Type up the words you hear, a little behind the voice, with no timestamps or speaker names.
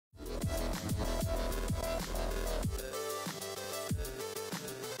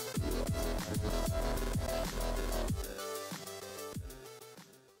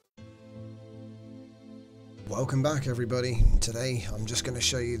Welcome back everybody. Today I'm just going to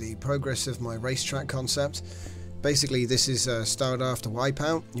show you the progress of my racetrack concept. Basically this is styled after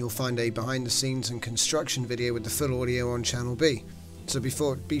Wipeout. You'll find a behind the scenes and construction video with the full audio on channel B. So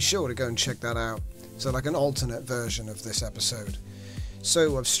be sure to go and check that out. So like an alternate version of this episode.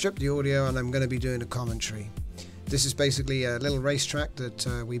 So I've stripped the audio and I'm going to be doing a commentary. This is basically a little racetrack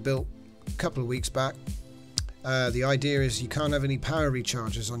that we built a couple of weeks back. The idea is you can't have any power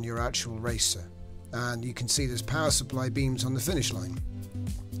recharges on your actual racer. And you can see there's power supply beams on the finish line,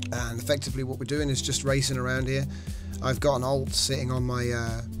 and effectively what we're doing is just racing around here. I've got an alt sitting on my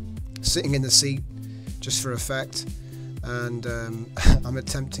sitting in the seat just for effect, and I'm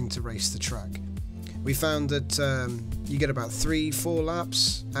attempting to race the track. We found that you get about 3-4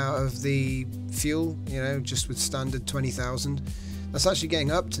 laps out of the fuel, you know, just with standard 20,000. That's actually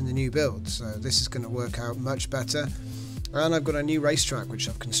getting upped in the new build, so this is going to work out much better. And I've got a new racetrack which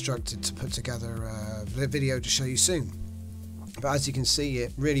I've constructed to put together a video to show you soon. But as you can see,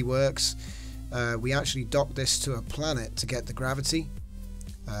 it really works. We actually docked this to a planet to get the gravity,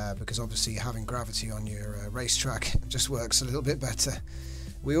 because obviously having gravity on your racetrack just works a little bit better.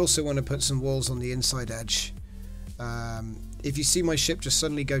 We also want to put some walls on the inside edge. If you see my ship just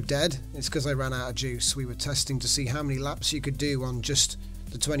suddenly go dead, it's because I ran out of juice. We were testing to see how many laps you could do on just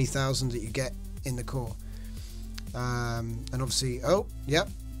the 20,000 that you get in the core. And obviously, oh yep,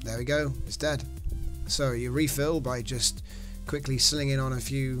 there we go, it's dead. So you refill by just quickly slinging on a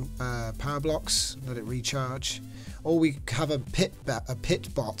few power blocks, let it recharge, or we have a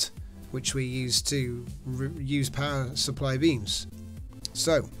pit bot which we use to use power supply beams.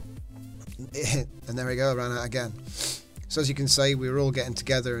 So and there we go, I ran out again. So as you can see, we were all getting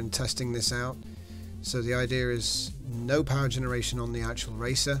together and testing this out. So the idea is no power generation on the actual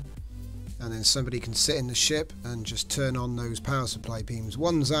racer, and then somebody can sit in the ship and just turn on those power supply beams.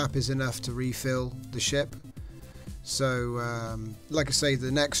 One zap is enough to refill the ship. So like I say,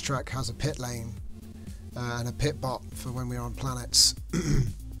 the next track has a pit lane and a pit bot for when we're on planets.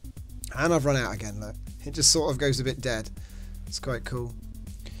 And I've run out again, look, it just sort of goes a bit dead. It's quite cool.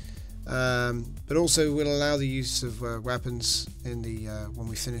 But also will allow the use of weapons in the when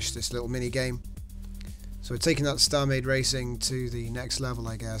we finish this little mini game. So we're taking that Starmade racing to the next level,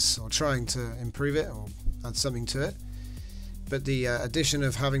 I guess, or trying to improve it or add something to it. But the addition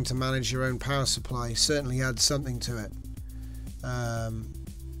of having to manage your own power supply certainly adds something to it. And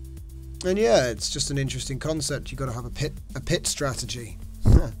yeah, it's just an interesting concept. You've got to have a pit strategy.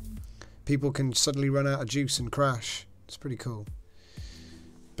 People can suddenly run out of juice and crash. It's pretty cool.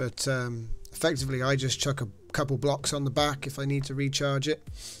 But effectively, I just chuck a couple blocks on the back if I need to recharge it.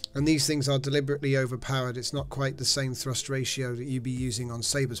 And these things are deliberately overpowered. It's not quite the same thrust ratio that you'd be using on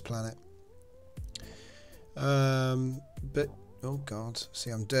Saber's planet. But, oh god, see,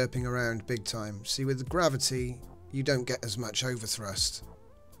 I'm derping around big time. See, with the gravity, you don't get as much overthrust.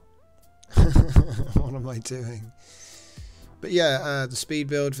 What am I doing? But yeah, the speed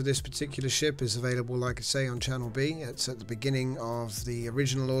build for this particular ship is available, like I say, on channel B. It's at the beginning of the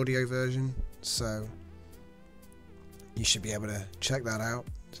original audio version, so you should be able to check that out.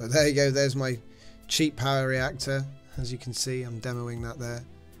 So there you go, there's my cheap power reactor. As you can see, I'm demoing that there.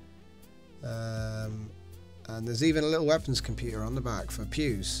 And there's even a little weapons computer on the back for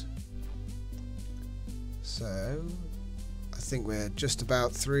pews. So I think we're just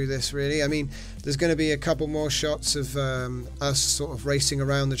about through this, really. I mean, there's going to be a couple more shots of us sort of racing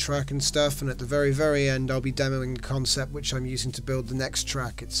around the track and stuff, and at the very end I'll be demoing the concept which I'm using to build the next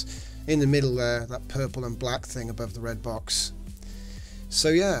track. It's in the middle there, that purple and black thing above the red box. So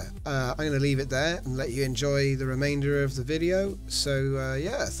yeah, I'm going to leave it there and let you enjoy the remainder of the video. So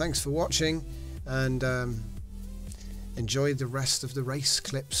yeah, thanks for watching, and enjoy the rest of the race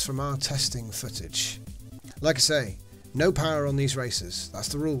clips from our testing footage. Like I say, no power on these races, that's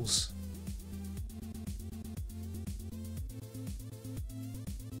the rules.